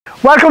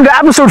Welcome to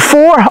episode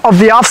 4 of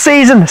the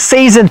off-season,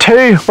 season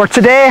 2, where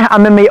today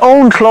I'm in my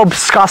own club,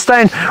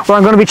 Scotstown, where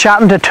I'm going to be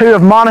chatting to two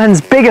of Monaghan's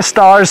biggest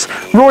stars,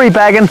 Rory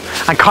Beggan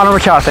and Conor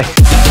McCarthy.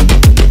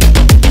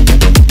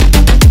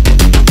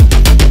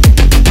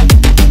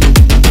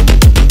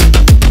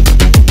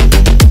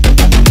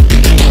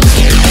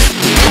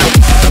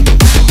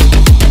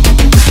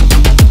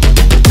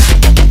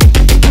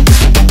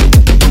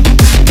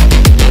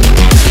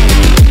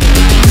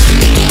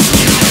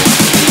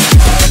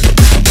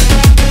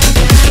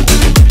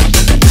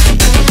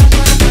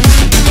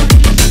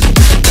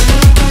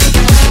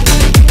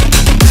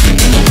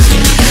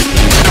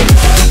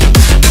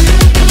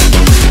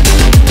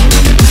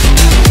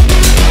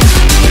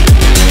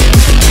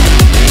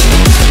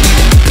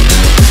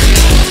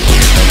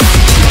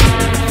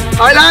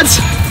 Alright lads,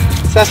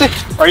 Cecily.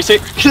 Right,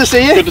 good to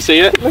see you. Good to see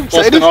you. What's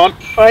Excited. going on?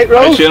 Alright,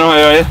 Ro. How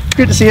are you?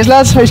 Good to see you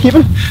lads, how's you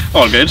keeping?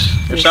 All good.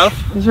 Yourself?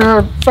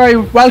 You're very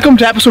welcome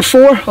to episode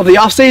 4 of the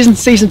off-season,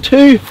 season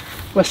 2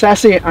 with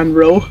Cecily and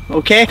Ro,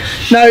 okay?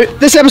 Now,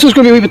 this episode's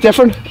going to be a wee bit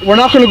different. We're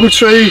not going to go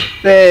through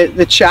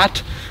the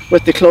chat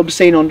with the club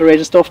scene, underage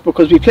and stuff,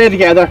 because we play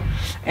together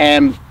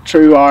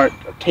through our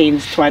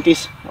teens,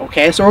 20s,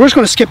 okay? So we're just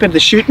going to skip into the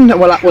shooting and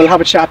we'll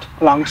have a chat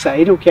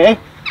alongside, okay?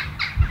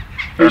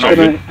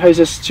 How's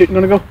this shooting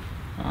going to go?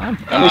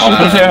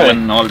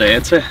 Winning all day,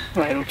 I'd say.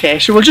 Right, okay,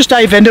 so we'll just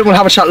dive into it and we'll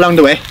have a chat along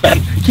the way.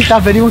 Keep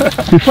that video,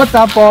 put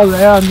that ball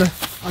there on the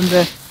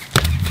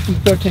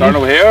 13. Starting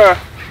over here?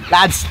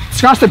 Lads,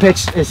 Scotstown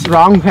pitch is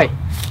wrong, hey.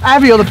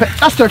 Every other pitch,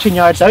 that's 13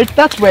 yards out,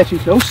 that's way too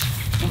close.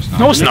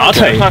 No, it's not.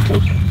 It's not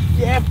close.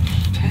 Yeah,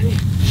 tell you.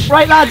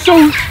 Right lads,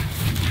 so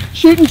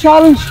shooting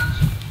challenge.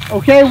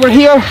 Okay, we're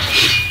here.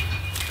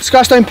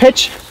 Scotstown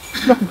pitch,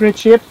 looking great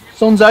shape,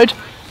 sun's out.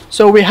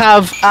 So we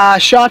have a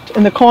shot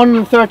in the corner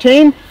of the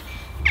 13,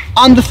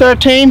 on the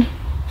 13,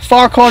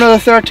 far corner of the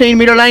 13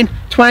 metre line,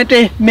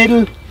 20,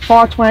 middle,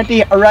 far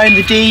 20, around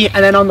the D,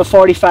 and then on the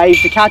 45.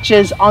 The catch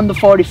is on the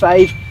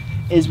 45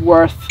 is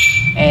worth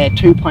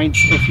 2 points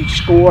if you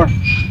score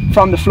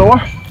from the floor.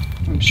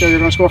 I'm sure you're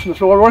going to score from the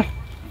floor, Rory.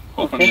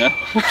 Hoping, okay. yeah.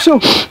 Hope so.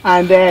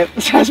 And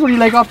that's what you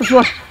like off the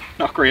floor.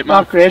 Not great, man.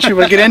 Not great, sure,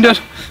 we'll get into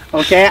it.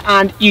 Okay,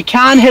 and you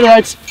can hit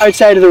it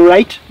outside of the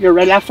right, you're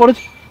left footed,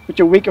 with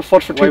your weaker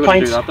foot for 2 points. Why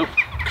would you do that though?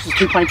 Because it's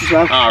 2 points as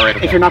well. Ah, right,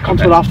 okay. If you're not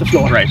comfortable off the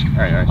floor. Right.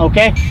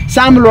 Okay,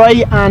 Sam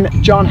Roy and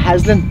John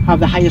Heslin have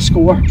the highest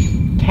score,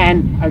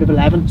 10 out of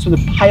 11. So the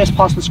highest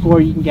possible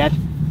score you can get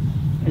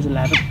is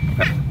 11.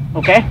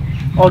 Okay,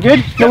 all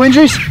good? No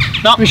injuries?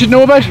 No. We should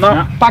know about?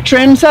 No. Back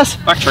training, Sess?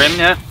 Back training,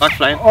 yeah. Back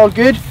flying. All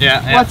good?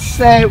 Yeah. What's,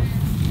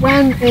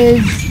 when's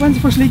the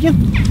first league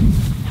game?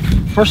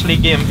 First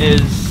league game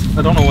is,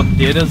 I don't know what the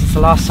date is, it's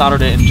the last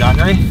Saturday in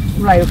January.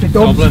 Right, okay,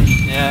 Dublin,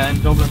 yeah,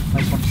 in Dublin,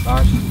 nice one to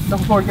start.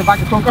 Looking forward to get back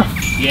to Conor?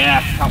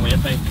 Yeah, can't wait,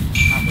 mate.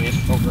 Can't wait.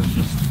 Dublin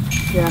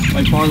just Yeah.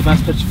 by far the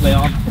best pitch to play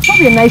on. It's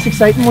probably a nice,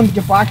 exciting one to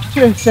get back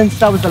to since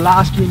that was the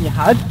last game you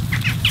had.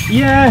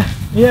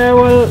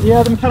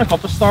 The Mechanic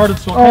Cup has started,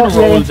 so it kind of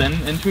rolls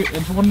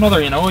into one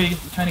another, you know, you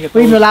kind of get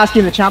Even the last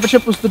game of the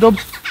championship was the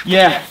Dubs.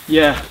 Yeah,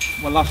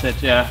 well that's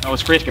it, yeah. No,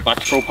 it's great to get back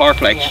to Crow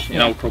Park, you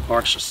know, Crow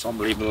Park's just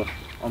unbelievable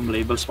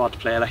spot to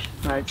play, like.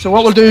 Right, so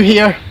what we'll do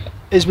here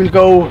is we'll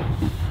go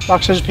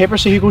rock, scissors, paper,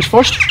 see who goes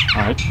first.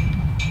 Alright.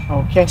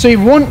 Okay, so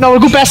you've won, no, we'll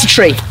go best of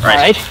 3. Right.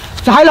 Alright.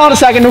 So hold on a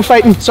second, no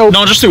fighting. So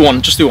No, just do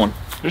one. Just do one.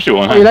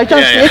 Oh, you like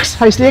that? Yeah, Stakes?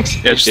 High stakes?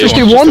 Yeah, just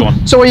do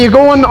one. So are you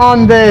going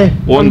on the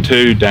 1,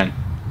 2, then.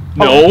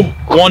 No,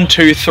 1,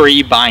 2,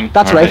 3, bang.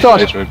 That's what I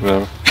thought. Right,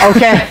 whatever.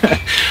 Okay.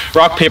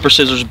 Rock, paper,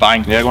 scissors,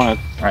 bang. Yeah, go ahead.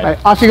 Right,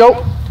 off you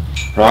go.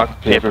 Rock,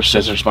 paper,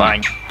 scissors,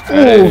 bang.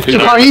 Oh, so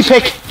Conor, you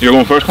pick. You're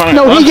going first, Conor?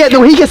 No, he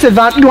gets the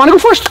advantage. Do you want to go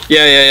first?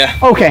 Yeah.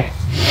 Okay.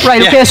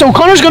 Right, Yeah. okay, so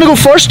Conor's going to go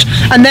first,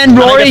 and then And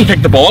I Rory. get to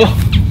pick the ball.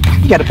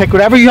 You got to pick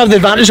whatever. You have the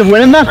advantage of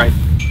winning that. Right.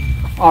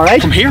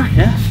 Alright. From here,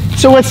 yeah.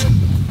 So it's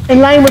in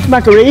line with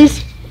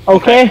McCarthy's,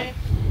 okay?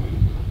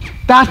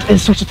 That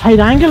is such a tight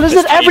angle, isn't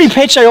it? tight. Every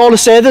pitch I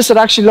always say this, it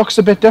actually looks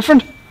a bit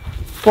different.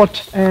 But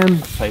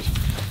Tight.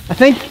 I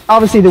think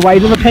obviously the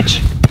wider the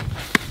pitch,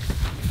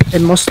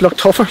 it must look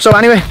tougher. So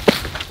anyway,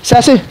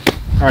 Cecily.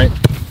 Alright.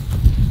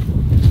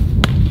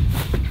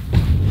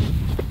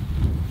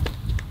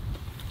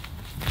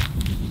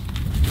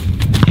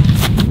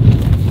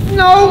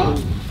 No!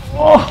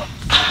 Oh.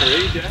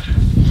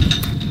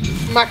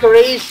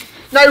 Maccarees.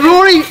 Now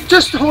Rory,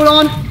 just hold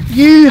on.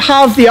 You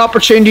have the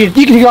opportunity. You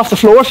can take it off the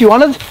floor if you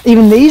wanted,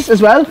 even these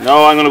as well.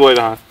 No, I'm going to go out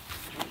of hand.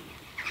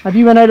 Have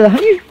you went out of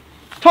the...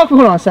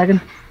 Hold on a second.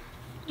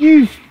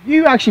 You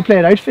actually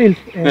played outfield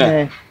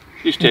in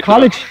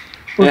college.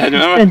 Yeah, do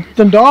you remember? In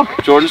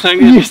Dundalk. Jordan's thing?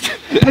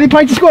 Any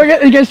points to score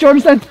against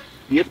Jordanstown?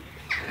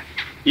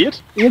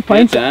 8? 8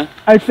 points. Yeah.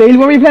 Outfield.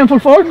 Were you playing full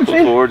forward?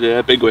 Midfield? Forward,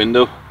 yeah, big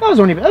window. That was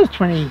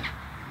 20.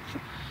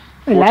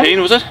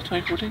 14 was it?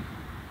 2014?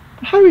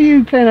 How are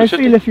you playing Just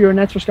outfield if you're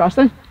nets for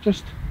Scotstown?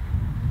 Just.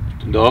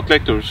 Dundalk,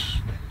 like there was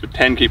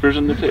 10 keepers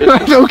in the place.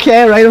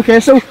 Right, okay.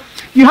 So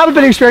you have a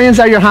bit of experience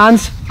out of your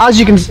hands, as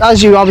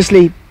you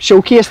obviously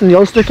showcased in the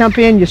Ulster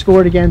campaign. You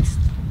scored against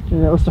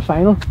the Ulster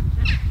final.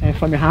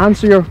 from your hand,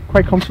 so you're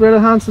quite comfortable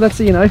with the hand. So let's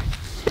see you now.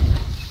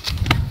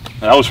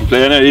 I was from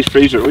playing it. These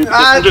frees are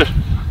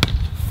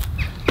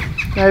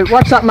Now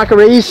watch that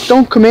Maccarees.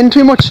 Don't come in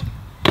too much.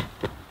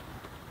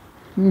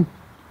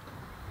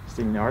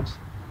 16 yards.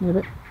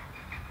 Maybe.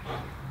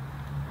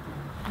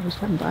 I was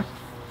coming back.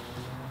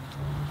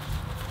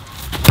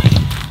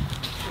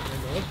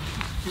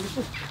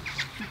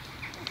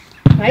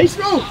 Nice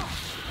roll.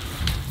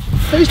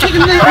 Who's taking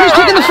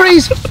the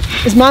freeze?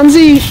 Is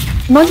Manzi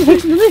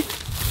fixing it?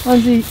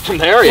 Manzi From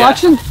there, yeah.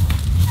 watching?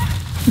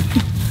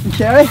 And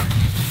Cherry.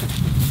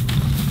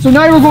 So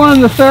now we're going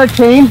on the third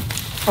team,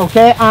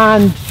 okay,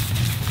 and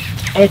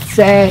it's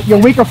your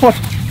weaker foot.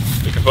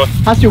 Weaker foot.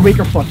 That's your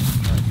weaker foot.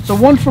 So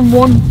 1 from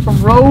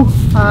Row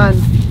and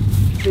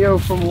 0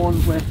 from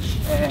 1 with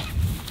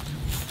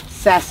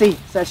Sassy.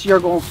 Sassy, you're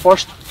going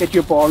first. Get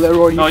your ball there,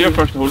 Rory. No, you're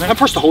first the whole I'm time.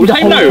 first the whole The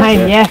time whole now.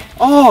 time, yeah.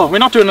 Oh, we're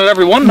not doing it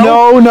every one,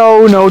 no?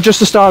 No, just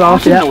to start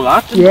off. I didn't know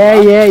that. Didn't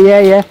know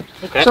Yeah.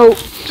 Okay. So,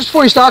 just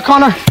before you start,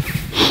 Conor,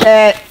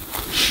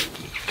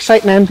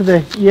 exciting end to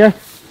the year,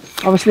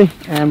 obviously,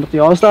 with the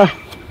All-Star.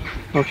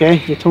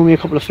 Okay, you told me a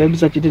couple of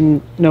fibs that you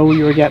didn't know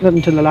you were getting it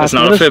until the last It's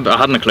not minute. a fib. I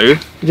hadn't a clue.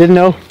 You didn't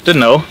know?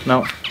 Didn't know.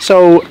 No.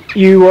 So,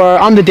 you were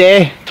on the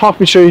day. Talk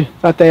me through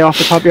that day off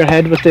the top of your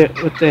head with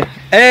the.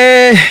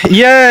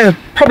 Yeah,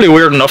 probably a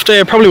weird enough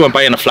day. Probably went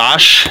by in a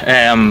flash.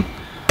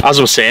 As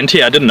I was saying to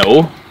you, I didn't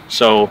know.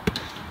 So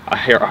I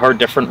heard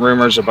different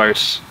rumours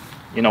about,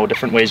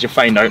 different ways you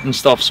find out and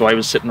stuff. So I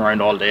was sitting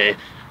around all day,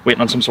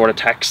 waiting on some sort of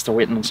text or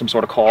waiting on some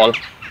sort of call.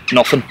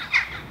 Nothing.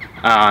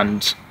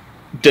 And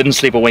didn't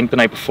sleep a wink the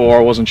night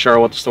before. Wasn't sure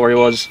what the story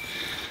was.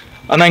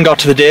 And then got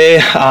to the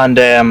day and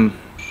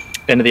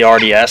into the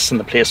RDS, and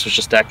the place was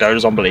just decked out. It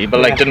was unbelievable.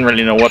 Yeah. Like, didn't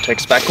really know what to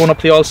expect going up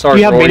to the All-Stars.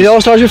 You haven't been to the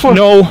All-Stars before?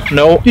 No.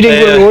 You didn't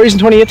go to the Rory's in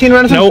 2018 or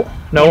anything?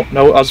 No.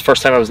 That was the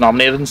first time I was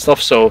nominated and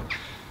stuff. So,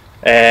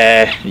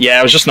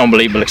 it was just an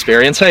unbelievable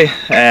experience. Hey,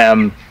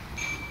 and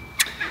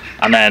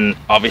then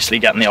obviously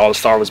getting the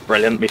All-Star was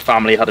brilliant. My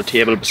family had a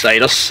table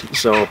beside us,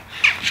 so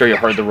I'm sure you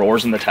heard the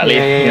roars in the telly.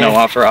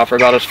 After I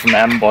got it from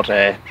them. But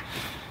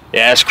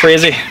it's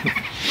crazy.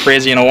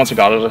 Once I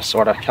got it, I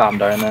sort of calmed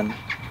down and.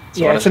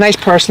 It's a nice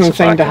personal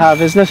thing to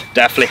have, isn't it?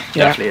 Definitely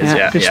is.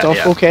 Yeah, good stuff.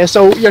 Yeah. Okay,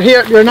 so you're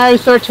here. You're now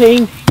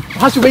 13.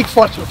 How's your weak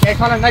foot? Okay,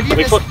 Conor. Now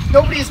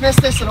nobody's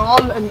missed this at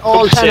all in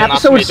all 10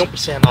 episodes. Don't be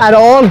saying that. At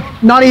all,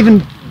 not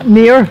even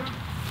near.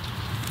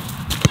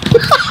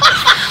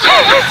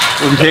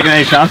 Wasn't taking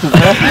any chances. I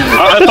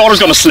thought I was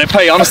going to slip.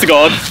 Hey, honest to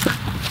God.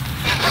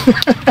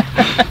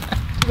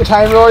 Good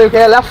time, Rory.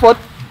 Okay, left foot.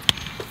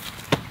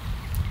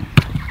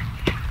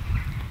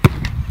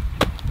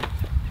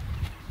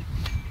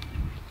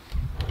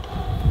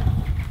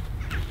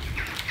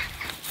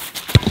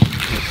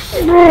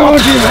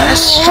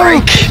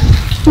 Strike.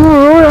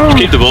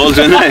 Keep the balls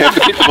in. You have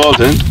to keep the balls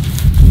in.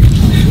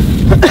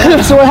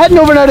 So we're heading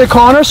over now to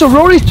Conor. So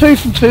Rory's 2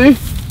 from 2,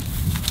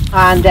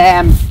 and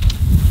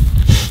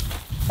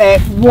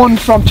 1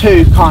 from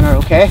 2, Conor.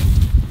 Okay.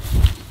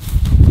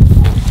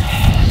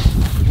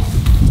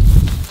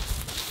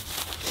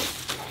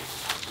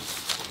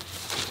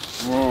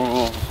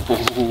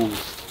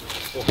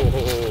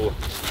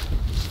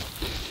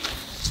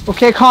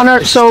 Okay,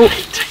 Conor. So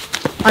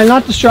I'll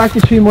not distract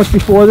you too much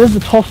before this. Is a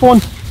tough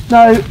one.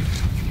 Now,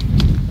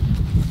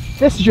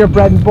 this is your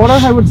bread and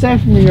butter, I would say,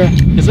 from your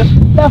Is it?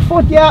 left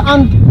foot, yeah,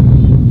 and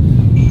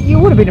you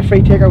would have been a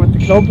free taker with the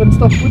club and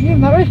stuff, wouldn't you?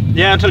 Isn't that right?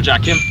 Yeah, until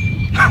Jack came.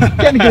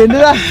 Getting to get into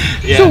that.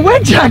 Yeah. So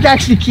when Jack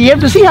actually came,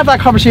 does he have that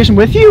conversation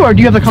with you, or do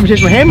you have the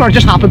conversation with him, or it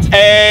just happens?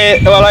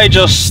 Well, I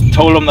just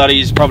told him that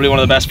he's probably one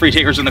of the best free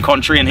takers in the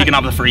country and he can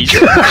have the freeze. You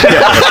do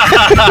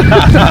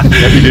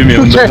me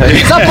on Is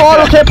that ball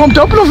okay, pumped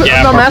up enough?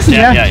 Yeah, No perfect. messing,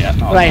 Yeah.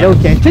 No, Right,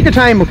 okay. Take your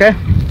time, okay?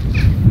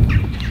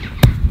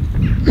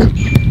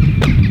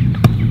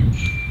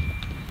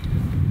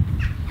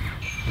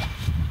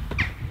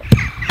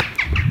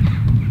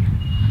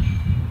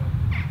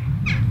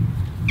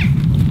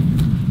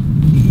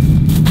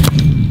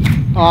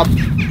 Oh,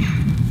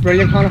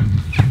 brilliant, Conor.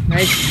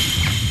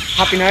 Nice.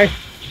 Happy now?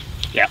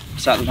 Yeah,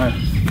 settled now.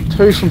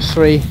 2 from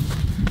 3.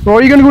 Rory,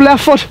 are you going to go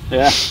left foot?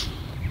 Yeah.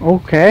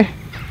 Okay.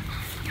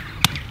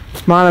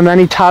 Man of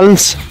many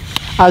talents,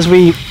 as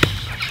we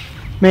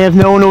may have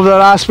known over the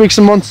last weeks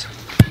and months.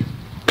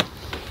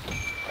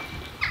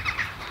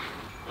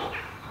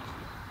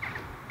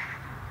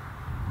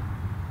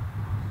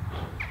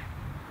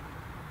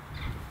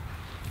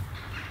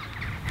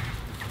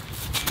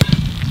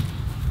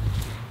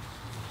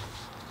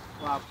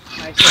 Wow,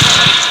 nice.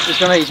 He's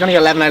going to get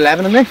 11 out of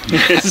 11 in there.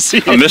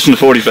 I'm missing the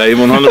 45,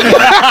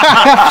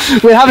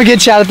 100%. We'll have a good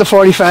chat at the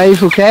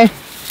 45, okay?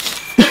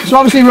 So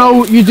obviously,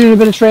 Ro, you're doing a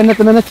bit of training at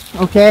the minute,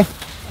 okay?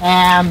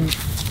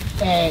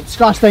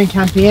 Scotstown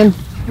campaign.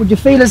 Would you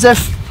feel as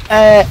if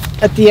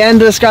at the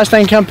end of the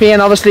Scotstown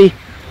campaign, obviously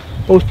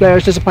both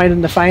players disappointed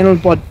in the final,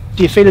 but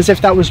do you feel as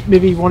if that was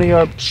maybe one of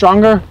your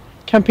stronger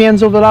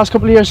campaigns over the last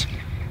couple of years?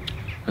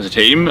 As a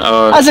team?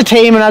 As a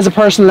team and as a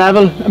personal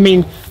level, I mean,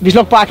 if you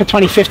look back at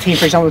 2015,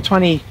 for example,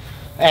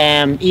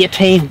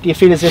 2018, do you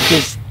feel as if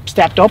you've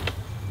stepped up?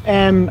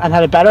 and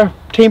had a better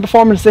team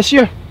performance this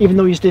year, even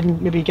though you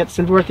didn't maybe get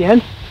silver at the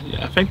end?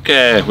 Yeah, I think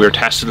we were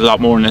tested a lot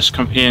more in this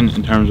campaign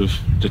in terms of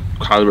the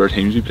calibre of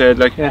teams we played.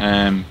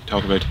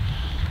 Talk about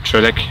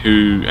Trillick,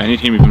 who any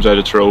team who comes out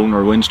of Tyrone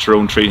or wins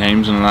Tyrone 3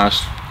 times in the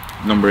last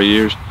number of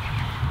years.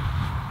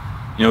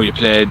 You know, you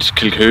played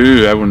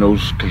Kilcoo, everyone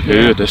knows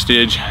Kilcoo at this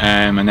stage,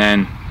 and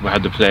then we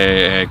had to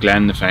play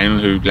Glen in the final,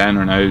 who Glen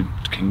are now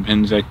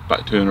kingpins, like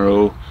back 2 in a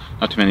row.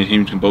 Not too many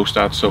teams can boast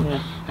that. So,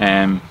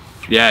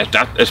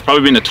 that it's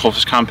probably been the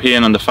toughest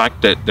campaign, and the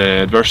fact that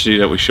the adversity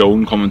that we've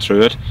shown coming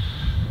through it.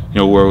 You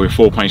know, where we're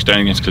 4 points down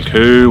against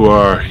Kilcoo,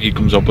 or he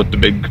comes up with the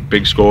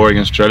big score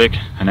against Trillick,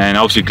 and then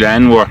obviously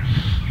Glen, where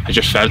I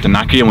just felt in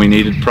that game we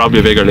needed probably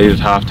a bigger lead at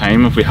half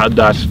time. If we had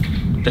that,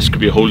 this could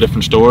be a whole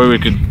different story. We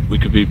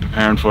could be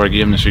preparing for a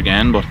game this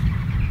weekend. But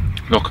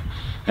look,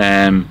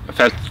 I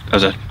felt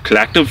as a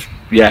collective,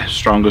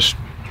 strongest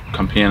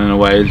campaign in a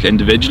while.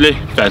 Individually,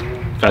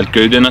 felt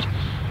good in it.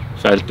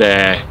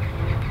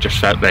 Just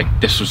felt like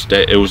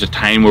it was a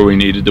time where we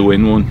needed to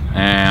win one,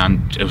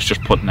 and it was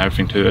just putting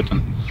everything to it.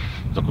 And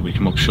look, we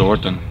came up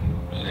short, and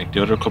like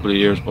the other couple of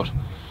years, but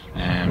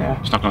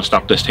it's not going to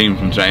stop this team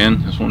from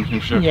trying. That's one thing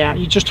for sure. Yeah,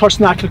 you just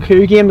touched on that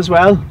Kilcoo game as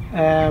well.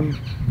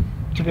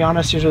 To be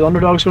honest, you're the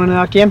underdogs going in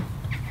that game,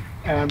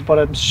 but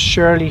I'm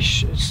surely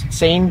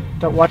saying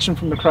that watching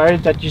from the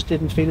crowd that you just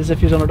didn't feel as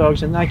if you was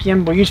underdogs in that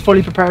game. Were you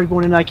fully prepared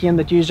going in that game,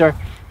 that you are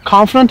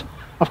confident?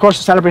 Of course,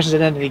 the celebrations at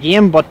the end of the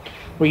game, but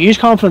were you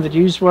confident that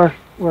you were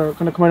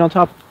going to come out on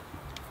top?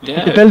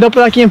 Yeah, the build up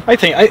of that game. I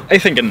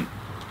think in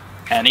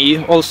any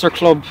Ulster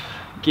club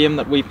game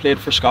that we played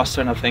for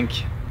Scotstown, I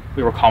think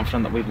we were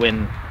confident that we'd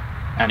win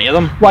any of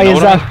them. Why is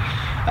that?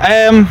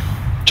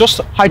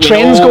 Just how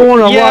training's going,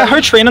 or what? How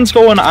training's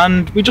going,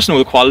 and we just know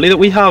the quality that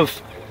we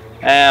have.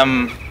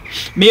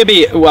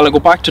 Maybe, I go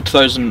back to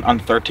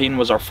 2013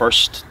 was our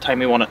first time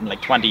we won it in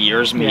like 20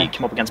 years, and we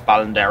came up against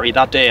Ballinderry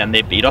that day and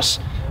they beat us.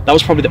 That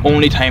was probably the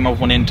only time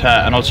I've went into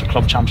an Ulster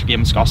Club Championship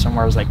game in Scotland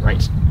where I was like,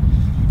 right,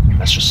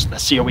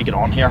 let's see how we get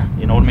on here.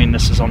 You know what I mean?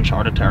 This is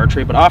uncharted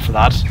territory. But after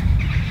that,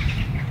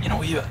 you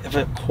know, you have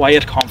a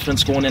quiet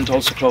confidence going into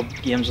Ulster Club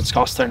games at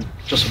Scotstown,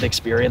 just with the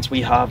experience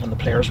we have and the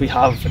players we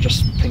have. I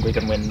just think we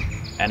can win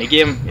any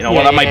game. You know,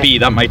 that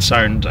might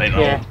sound, I don't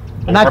know,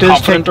 and that does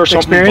take or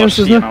something, experience,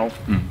 but, isn't you it?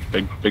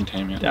 know, big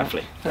time, yeah.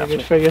 Definitely.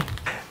 Good for you.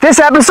 This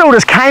episode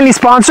is kindly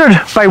sponsored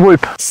by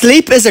Whoop.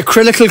 Sleep is a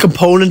critical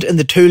component in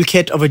the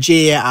toolkit of a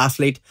GAA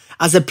athlete,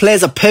 as it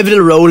plays a pivotal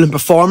role in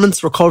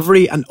performance,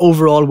 recovery and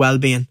overall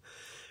well-being.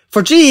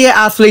 For GAA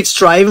athletes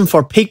striving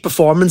for peak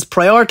performance,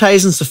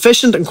 prioritising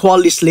sufficient and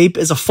quality sleep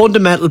is a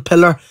fundamental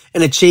pillar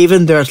in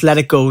achieving their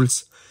athletic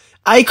goals.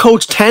 I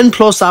coach 10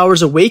 plus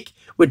hours a week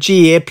with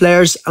GAA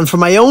players, and for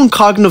my own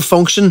cognitive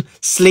function,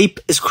 sleep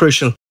is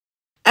crucial.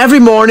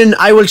 Every morning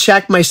I will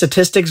check my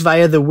statistics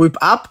via the Whoop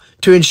app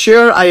to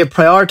ensure I have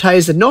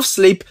prioritised enough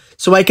sleep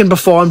so I can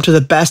perform to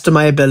the best of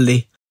my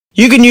ability.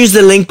 You can use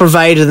the link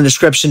provided in the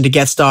description to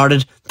get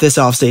started this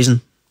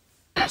off-season.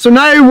 So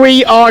now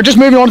we are just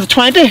moving on to the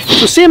 20.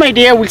 So same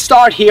idea, we'll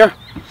start here,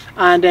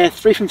 and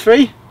 3 from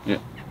 3? Yeah.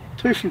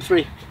 2 from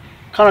 3.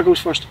 Conor goes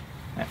first.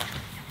 Yeah.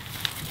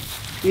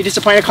 You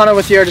disappointed, Conor,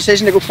 with your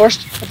decision to go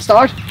first at the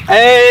start?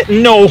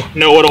 No,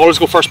 I'd always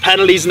go first.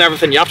 Penalties and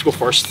everything, you have to go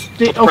first.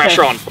 Put the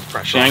pressure on.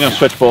 I'm going to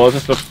switch balls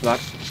and stuff like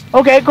that.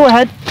 Okay, go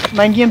ahead.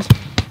 Mind games.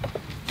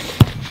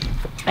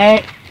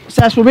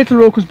 Seth, we'll wait till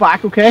the road comes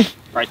back, okay?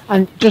 Right.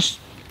 And just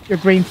your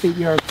green field,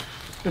 your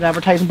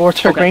advertising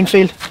boards, your green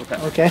field.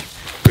 Okay.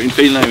 Green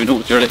field now, we know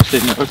what you're like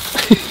sitting about.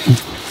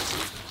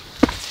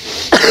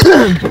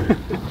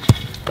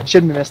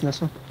 Shouldn't be missing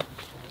this one.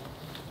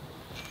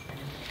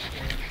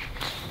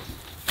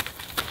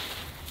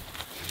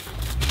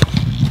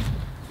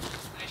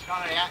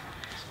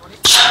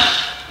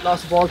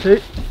 Lost the ball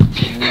too.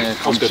 Yeah,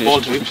 That's good ball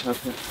too.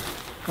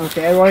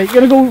 Okay, Rory, you're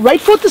going to go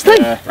right foot this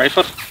time? Yeah. Right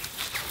foot.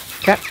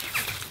 Okay.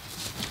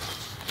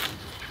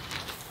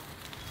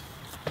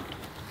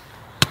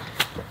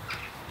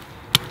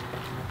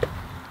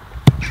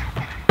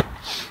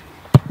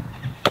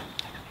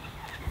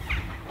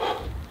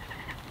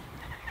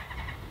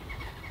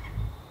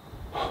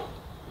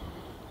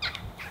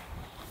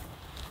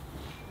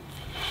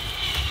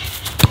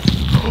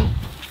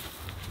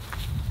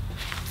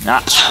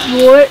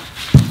 Rory,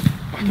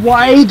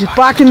 wide,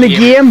 back in the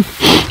game.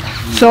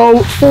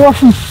 So 4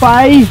 from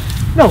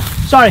 5. No,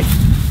 sorry.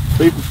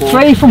 3 from 4.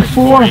 3 from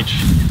 4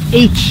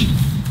 each.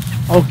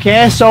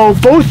 Okay, so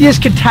both of you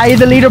can tie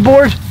the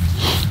leaderboard,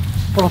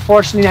 but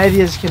unfortunately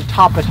neither of you can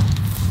top it.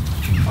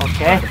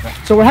 Okay,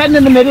 so we're heading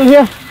in the middle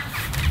here.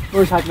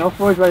 Rory's had enough.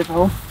 Rory's ready for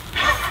home.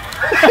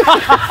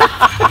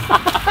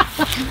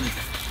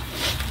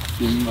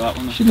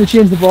 Shouldn't have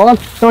changed the ball.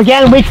 So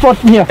again, weak foot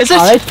from here. Is it?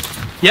 All right.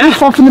 Yeah. Weak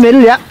foot from the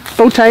middle, yeah.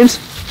 Both times.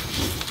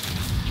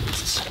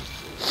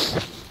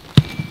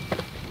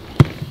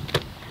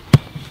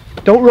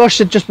 Don't rush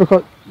it just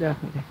because. Yeah.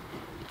 Okay.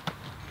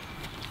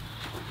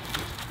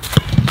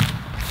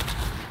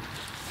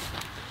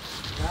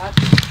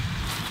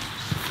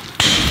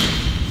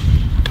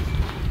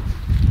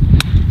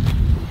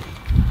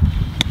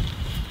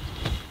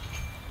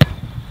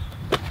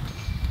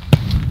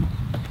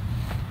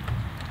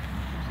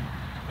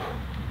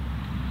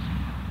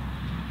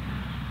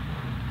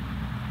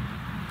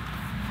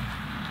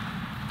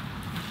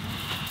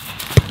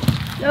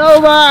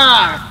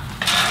 over.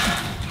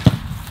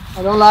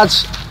 Well done,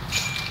 lads.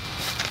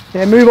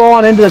 Okay, move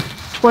on into the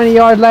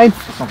 20-yard line.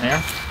 From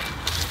here.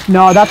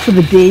 No, that's for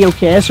the D.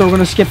 Okay, so we're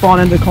going to skip on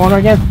into the corner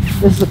again.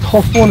 This is a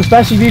tough one,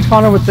 especially if you,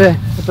 Conor, with the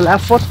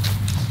left foot.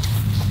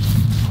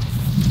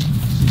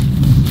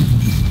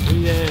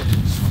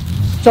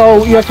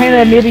 So you're kind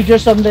of maybe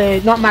just on the,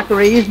 not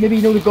McCarthy's, maybe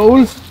you know the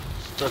goals.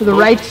 To the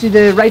right, see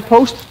the right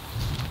post.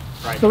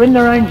 Right. So in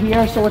around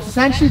here, so it's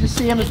essentially the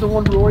same as the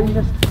one Rory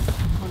missed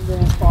on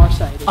the far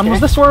side. Okay? And was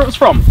this where it was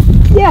from?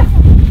 Yeah.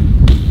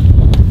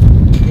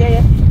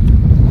 Yeah.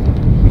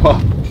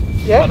 Oh,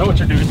 Yeah. I know what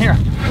you're doing here.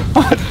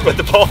 With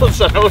the balls,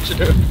 I know what you're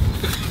doing.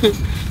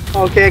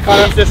 Okay,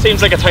 Conor. This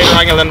seems like a tighter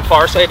angle than the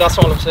far side, that's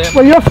all I'm saying.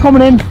 Well, you're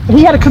coming in.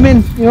 He had to come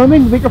in, you know what I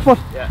mean? The weaker foot.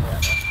 Yeah.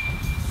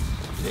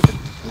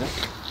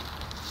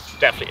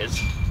 Definitely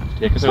is.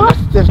 Take us out.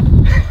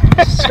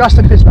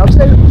 Disgusting piss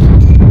upside.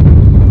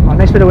 Oh,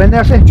 nice bit of wind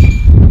there, see?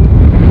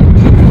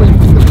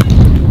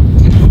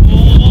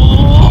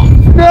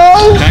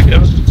 No! Can't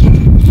get it.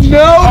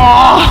 No!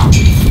 Oh.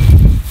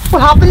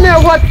 What happened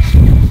there?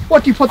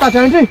 What do you put that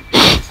down to?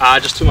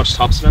 Just too much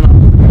topspin.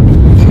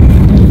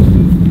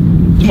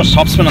 Too much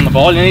topspin on the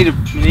ball. You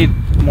need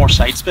more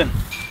side spin.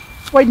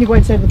 Why didn't you go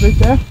inside the boot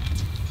there?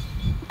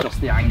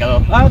 Just the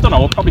angle. I don't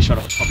know. Probably should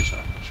have.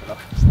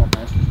 It's not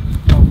bad.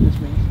 Oh, this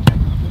way.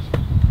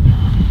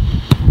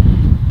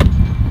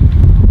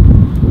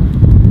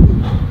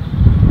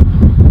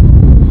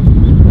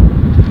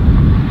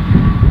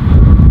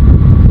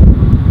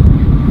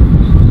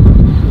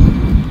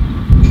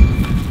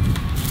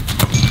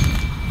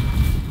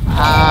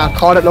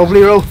 Caught it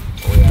lovely, Ro.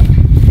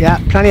 Yeah,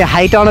 plenty of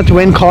height on it to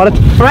win, caught it.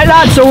 Right,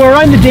 lads, so we're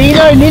around the D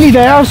now, nearly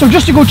there. So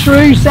just to go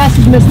through, Sess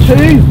has missed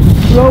 2,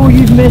 Ro,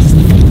 you've missed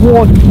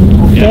 1.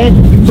 Okay,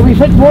 so we've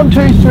hit 1,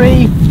 2,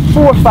 3,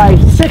 4,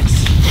 5,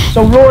 6.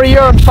 So Rory,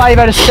 you're on 5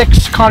 out of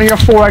 6. Conor, you're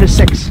 4 out of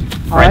 6.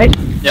 Alright?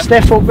 Yep.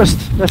 Stay focused.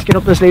 Let's get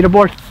up this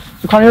leaderboard.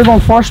 So Conor, you're going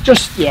first.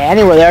 Just, yeah,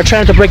 anywhere there,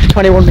 trying to break the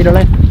 21 metre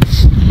line.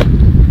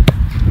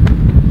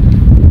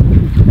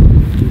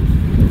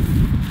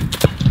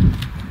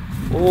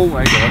 Oh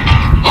my god.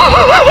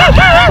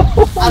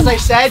 As I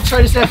said,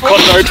 try to stay Cut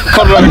focused. it out.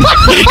 Cut it out.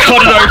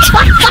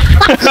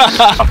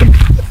 Cut it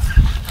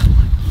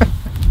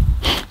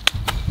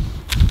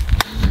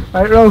out.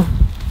 Right, Ro.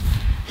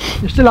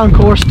 You're still on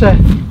course to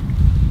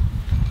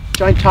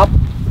joint top.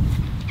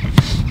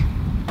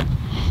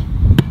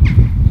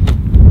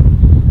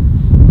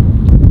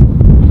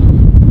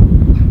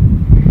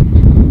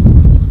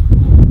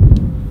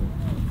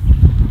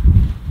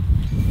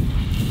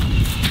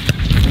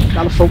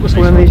 Gotta focus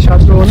on these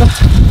shots, Ro, isn't it?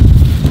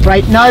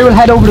 Right, now we'll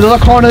head over to the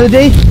other corner of the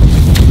D.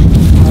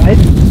 Alright.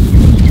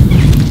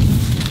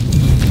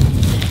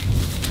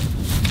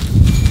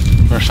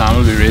 Where Sam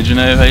will be raging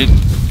now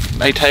if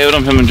I tie out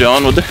him and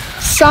John, would they?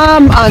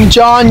 Sam and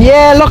John,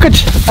 yeah, look at,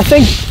 I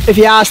think if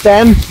you ask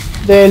them,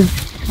 they'll,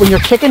 when you're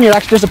kicking, you're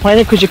actually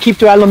disappointed because you keep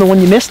dwelling on the one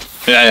you missed.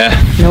 Yeah.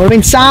 You know what I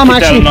mean? Sam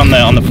actually. Down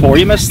on the 4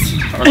 you missed,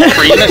 or the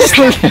 3 you missed.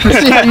 We'll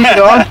see how you get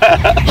on.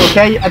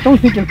 Okay, I don't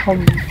think you'll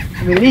come.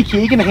 I mean, Lee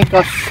Keegan, I think,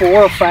 got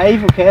 4 or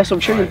 5. Okay, so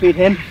I'm sure you'll beat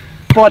him.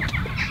 But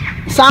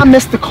Sam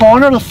missed the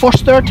corner, the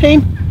first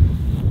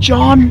 13.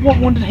 John, what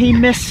one did he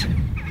miss?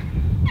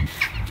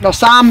 No,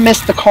 Sam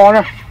missed the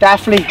corner,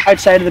 definitely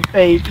outside of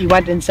the. He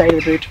went inside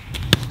of the boot,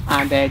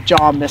 and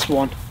John missed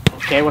 1.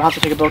 Okay, we'll have to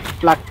take a look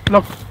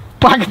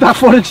back at that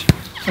footage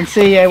and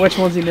see which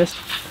ones he missed.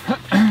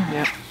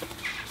 Yeah.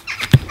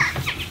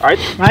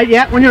 Alright. Right,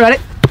 yeah, when you're ready.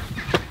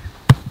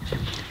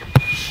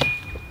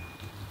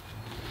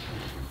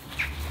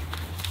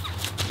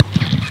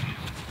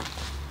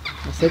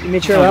 That's it, you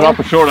made sure I'll that drop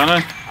it short,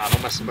 innit? I'm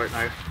not messing about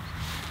now.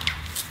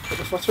 Put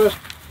the foot through it.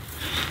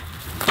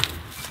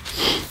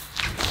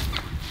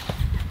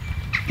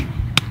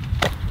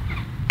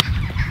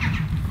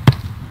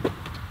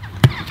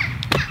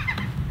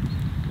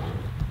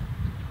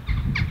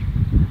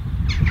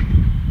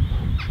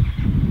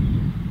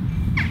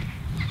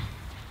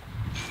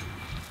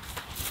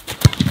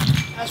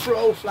 That's for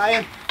old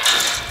flying.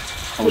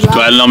 I was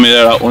dwelling on me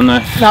there, that one now.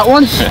 That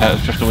one? Yeah,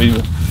 it's just a wee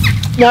bit.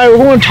 Now we're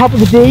going top of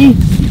the D.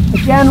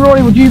 Again,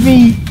 Rory, would you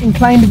be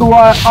inclined to go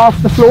off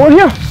the floor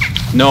here?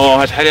 No,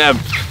 I tell you,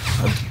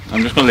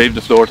 I'm just going to leave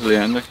the floor till the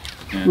end. Like.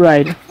 Yeah.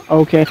 Right,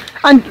 okay.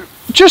 And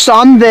just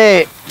on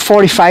the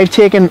 45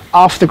 taken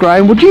off the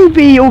ground, would you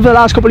be, over the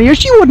last couple of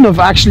years, you wouldn't have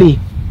actually,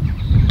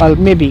 well,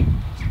 maybe,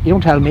 you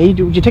don't tell me,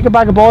 would you take a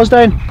bag of balls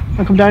down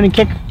and come down and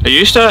kick? I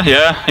used to,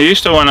 yeah. I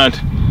used to when I'd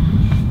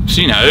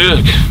see now,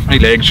 like, my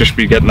legs just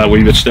be getting a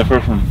wee bit stiffer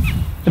from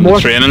the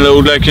training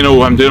load. Like, you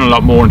know, I'm doing a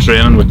lot more in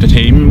training with the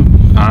team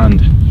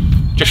and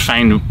just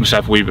find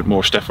myself a wee bit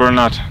more stiffer in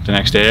that the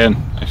next day, and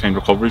I find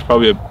recovery's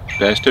probably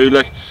best too.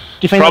 Like, Do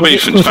you find probably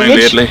with find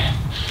lately.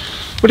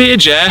 With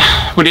age,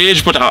 yeah. With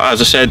age, but as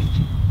I said,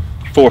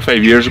 4 or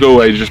 5 years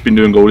ago, I'd just been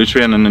doing goalie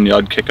training and the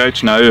odd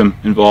kickouts. Now I'm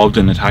involved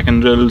in attacking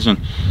drills and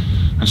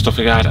stuff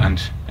like that,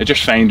 and I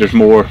just find there's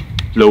more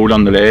load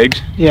on the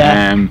legs.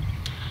 Yeah. And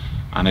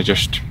I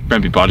just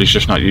maybe body's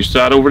just not used to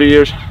that over the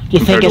years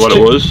compared to what it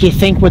was. Do you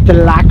think with the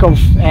lack of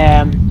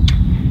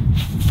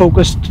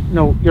focused,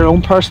 your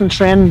own personal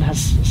training,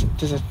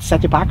 does it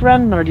set you back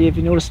around, or have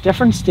you noticed a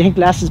difference? Do you think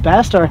less is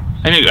best, or?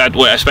 I think,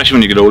 especially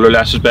when you get older,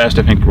 less is best.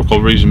 I think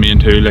recovery is the main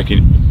too. Like,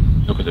 you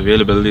look at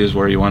availability is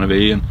where you want to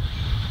be, and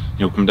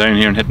come down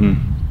here and hitting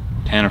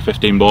 10 or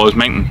 15 balls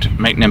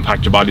mightn't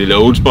impact your body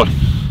loads, but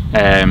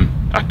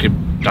that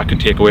could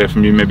take away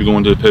from you maybe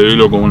going to the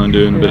pool or going and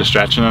doing a bit of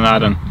stretching and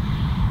that. And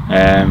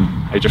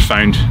I just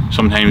found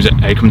sometimes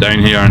I come down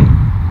here and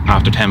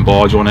after 10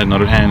 balls you want to hit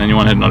another 10 and you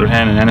want to hit another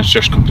 10, and then it's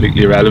just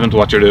completely irrelevant to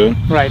what you're doing.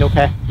 Right,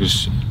 okay.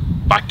 Because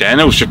back then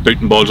I was just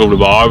booting balls over the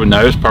bar, but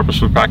now it's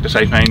purposeful practice.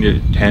 I find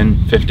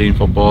 10, 15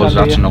 footballs,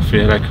 that's enough for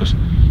you, because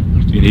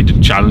you need to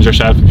challenge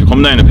yourself. If you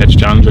come down the pitch,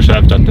 challenge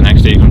yourself that the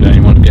next day you come down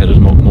you want to get as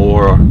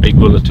more or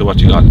equal to what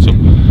you got.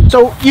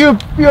 So you're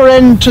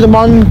into the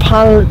Mon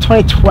panel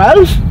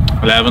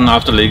 2012? 11,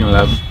 after league in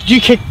 11.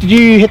 Did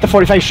you hit the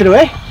 45 straight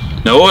away?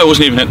 No, I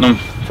wasn't even hitting them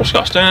for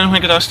Scotstown, I don't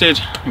think, at that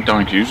stage. I think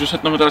Darren Hughes was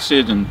hitting them at that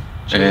stage, and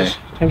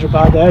things were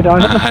bad there,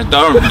 Darren.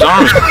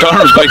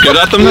 Darren was quite good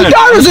at them then.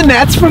 Darren was in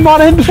nets for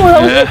Monaghan before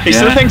that. He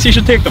still thinks he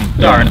should take them,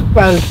 Darren.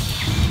 Well,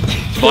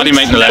 body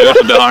mightn't allow it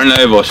for Darren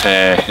now, but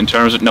in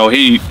terms of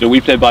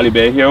we played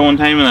Ballybay here one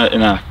time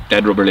in a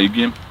dead rubber league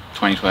game,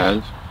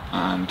 2012,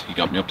 and he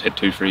got me up to hit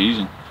 2 frees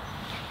and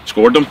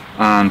scored them.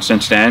 And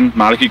since then,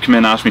 Malachy came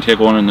in and asked me to take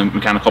one in the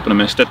Mechanic Cup, and I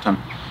missed it. And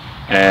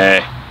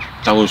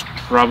that was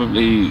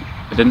probably,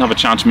 I didn't have a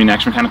chance in my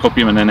next Mechanic Cup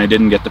game, and then I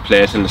didn't get to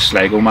play till the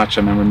Sligo match,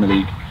 I remember, in the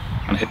league,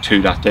 and I hit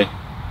 2 that day,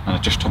 and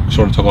it just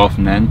sort of took off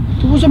from then.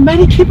 There was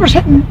many keepers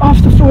hitting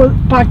off the floor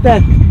back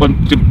then. But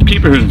the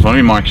keeper who's in front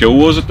of me, Mark Yo,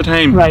 was at the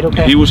time. Right,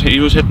 okay. He was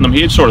hitting them.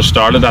 He had sort of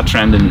started that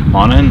trend in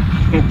Monaghan.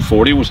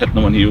 40 was hitting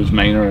them when he was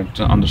minor at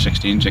under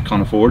 16s at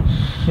Conor Ford.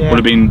 Yeah.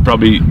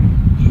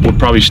 Would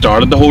probably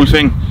started the whole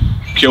thing.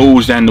 Kyo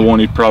was then the one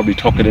who probably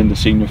took it into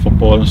senior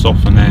football and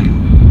stuff, and then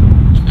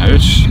now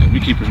it's every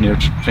keeper's near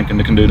thinking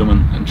they can do them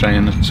and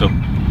trying it. So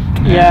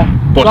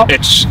but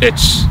it's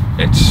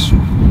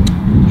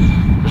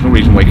there's no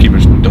reason why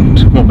keepers don't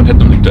come up and hit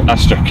them. Like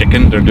that's their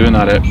kicking. They're doing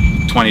that at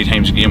 20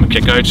 times a game with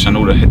kickouts. I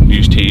know they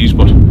use tees,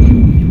 but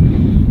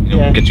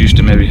get used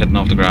to maybe hitting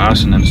off the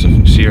grass, and then it's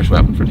a serious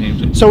weapon for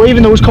teams. So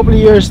even those couple of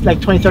years, like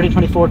 2013,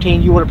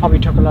 2014, you would have probably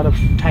took a lot of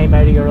time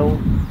out of your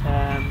own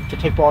to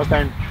take balls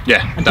down.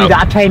 Yeah, and do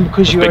that time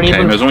because you were able.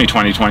 I was only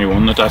 20,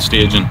 21 at that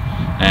stage, and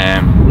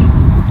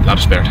a lot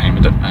of spare time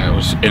with it. I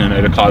was in and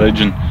out of college,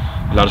 and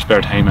a lot of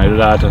spare time out of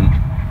that, and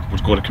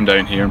would go to come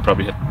down here and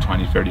probably hit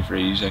 20, 30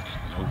 frees. Like,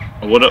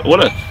 I would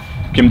have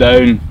come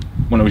down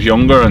when I was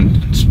younger and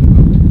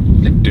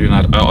like doing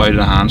that out of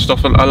the hand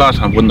stuff a lot.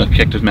 I wouldn't have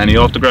kicked as many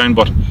off the ground,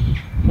 but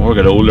more I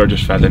got older,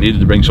 just felt I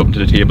needed to bring something to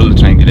the table to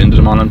try and get into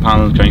the Monaghan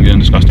panel, try and get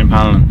into the Scotstown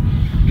panel, and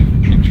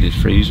these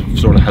frees have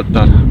sort of helped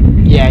that.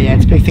 Yeah,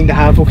 it's a big thing to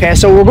have. Okay,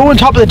 so we're going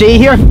top of the day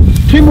here.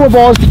 2 more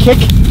balls to kick.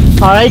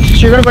 Alright, so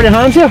you're going to put your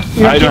hands here?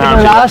 I don't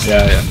have last.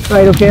 Yeah.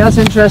 Right, okay, that's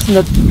interesting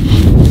that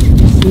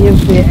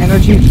saves the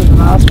energy for the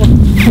last one.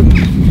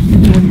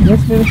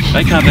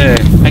 I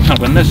can't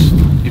win this,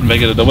 even if I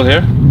get a double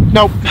here.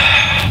 No,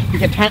 you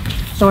get 10.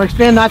 So I'll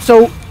explain that.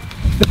 So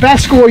the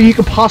best score you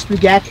could possibly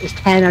get is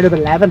 10 out of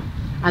 11,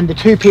 and the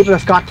 2 people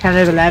that's got 10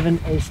 out of 11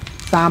 is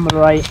Sam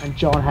Rory and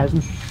John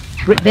Housen.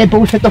 They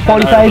both hit the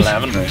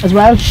 45s as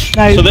well.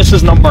 Now, so this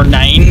is number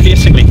 9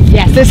 basically?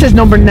 Yes, this is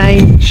number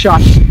 9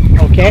 shot.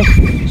 Okay,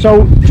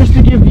 so just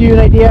to give you an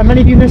idea, how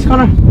many of you missed,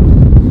 Conor?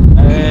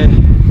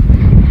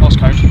 Lost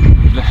count.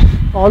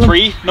 All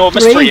 3? No, I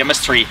missed 3. I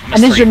missed 3.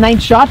 And this is your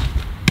 9th shot?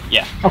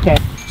 Yeah. Okay,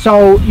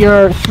 so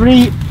you're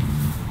 5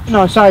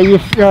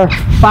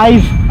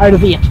 out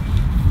of 8.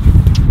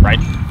 Right.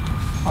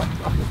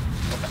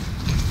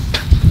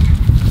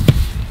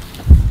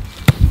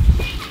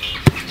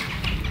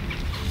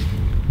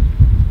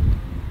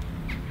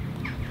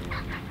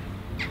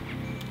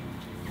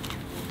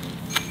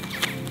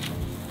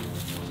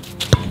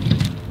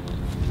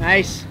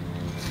 Nice.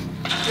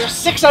 You're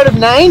 6 out of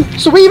 9.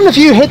 So even if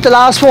you hit the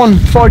last one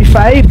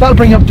 45, that'll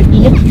bring you up to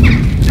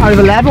 8 out of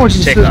 11, which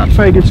is a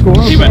very good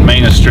score. He went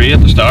 -3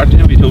 at the start.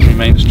 He told me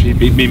 -3,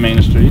 beat me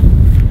 -3.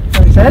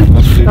 What he said? That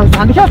was the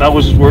handicap? That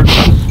was his word.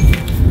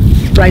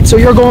 Right, so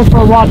you're going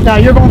for what now?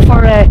 You're going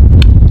for 8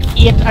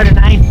 out of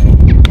 9.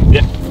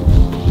 Yeah.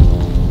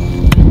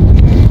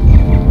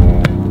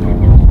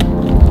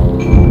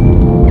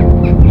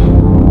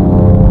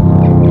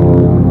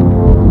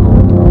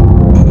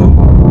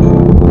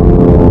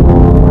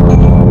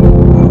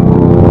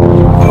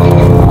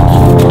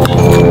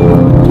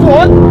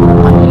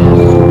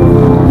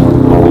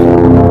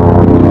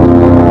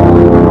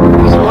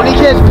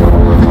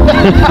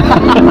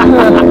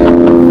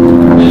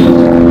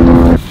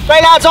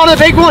 Right lads, on to the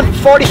big one.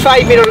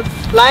 45-metre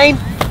line.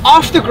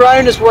 Off the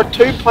ground is worth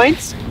 2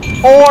 points,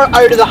 or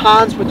out of the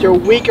hands with your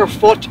weaker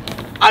foot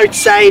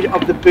outside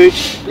of the boot.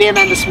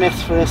 Liam Smith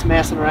for this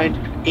messing around.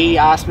 He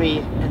asked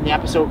me in the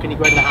episode, can you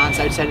go out of the hands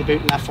outside the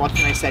boot and left foot,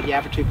 and I said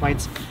yeah for 2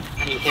 points,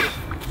 and he hit it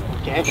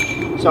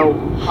Okay, so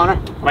Conor,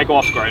 Might go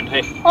off the ground,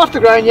 hey. off the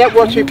ground, yeah,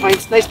 worth 2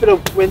 points. Nice bit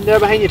of wind there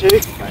behind you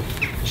too.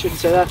 Shouldn't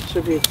say that.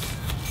 Should be.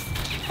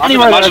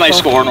 Imagine I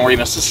score and Rory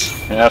misses.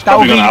 Yeah, that's That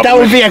would probably be going to happen. that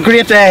would be a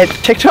great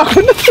TikTok,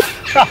 wouldn't it?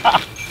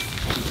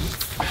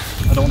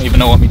 I don't even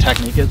know what my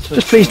technique is.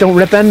 Just please don't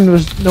rip in. There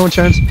was no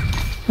insurance.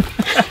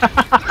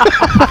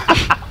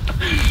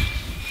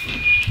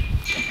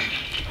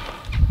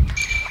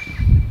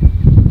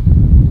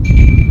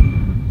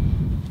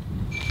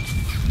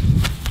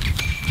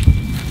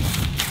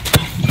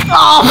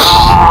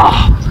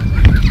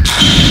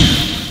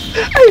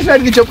 I was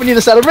ready to jump when you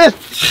to celebrate.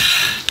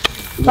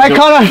 Right,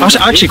 Conor. I was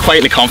actually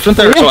quietly confident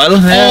there as well.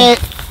 Yeah.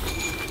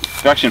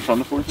 You're actually in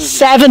front of the 4th.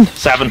 7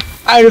 7.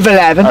 out of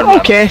 11. Out of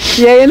 11. Okay,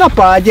 yeah, not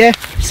bad, yeah.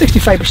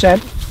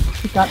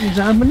 65%. Take that in the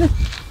exam, wouldn't it?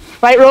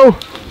 Right, Ro,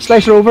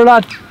 slice her over,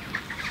 lad.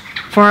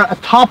 For a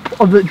top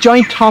of the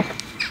joint top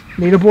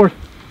leaderboard.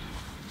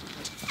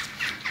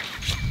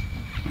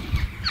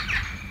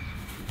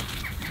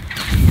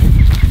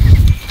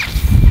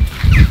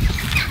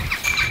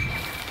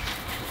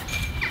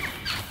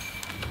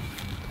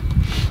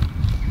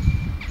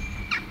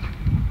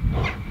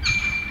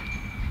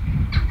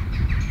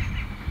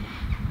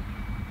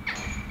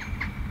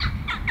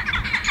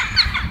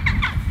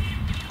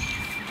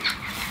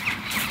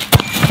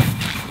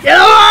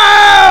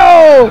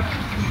 Hello!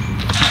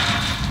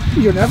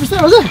 You're nervous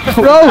there, was it?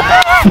 Row!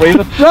 Wave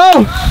it.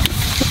 Row!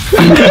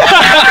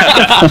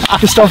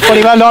 Good stuff,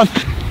 buddy, well done.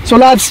 So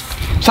lads,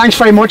 thanks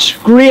very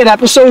much. Great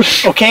episode.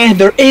 Okay,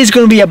 there is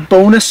going to be a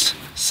bonus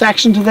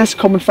section to this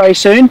coming very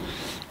soon.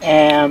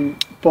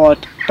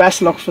 But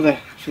best of luck for the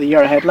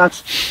year ahead,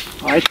 lads.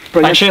 Alright,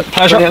 brilliant. Thanks, Shane.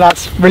 Pleasure. Brilliant,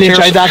 lads. Really Cheers.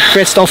 enjoyed that.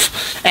 Great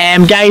stuff.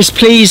 Guys,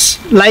 please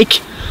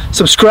like,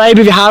 subscribe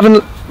if you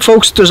haven't.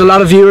 Folks, there's a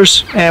lot of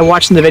viewers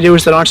watching the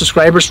videos that aren't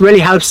subscribers. Really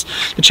helps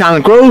the channel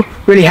grow.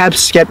 Really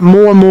helps get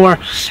more and more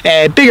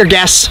bigger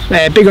guests,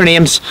 bigger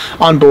names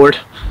on board.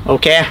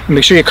 Okay, and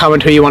make sure you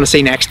comment who you want to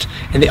see next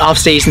in the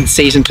off-season,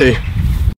 season 2.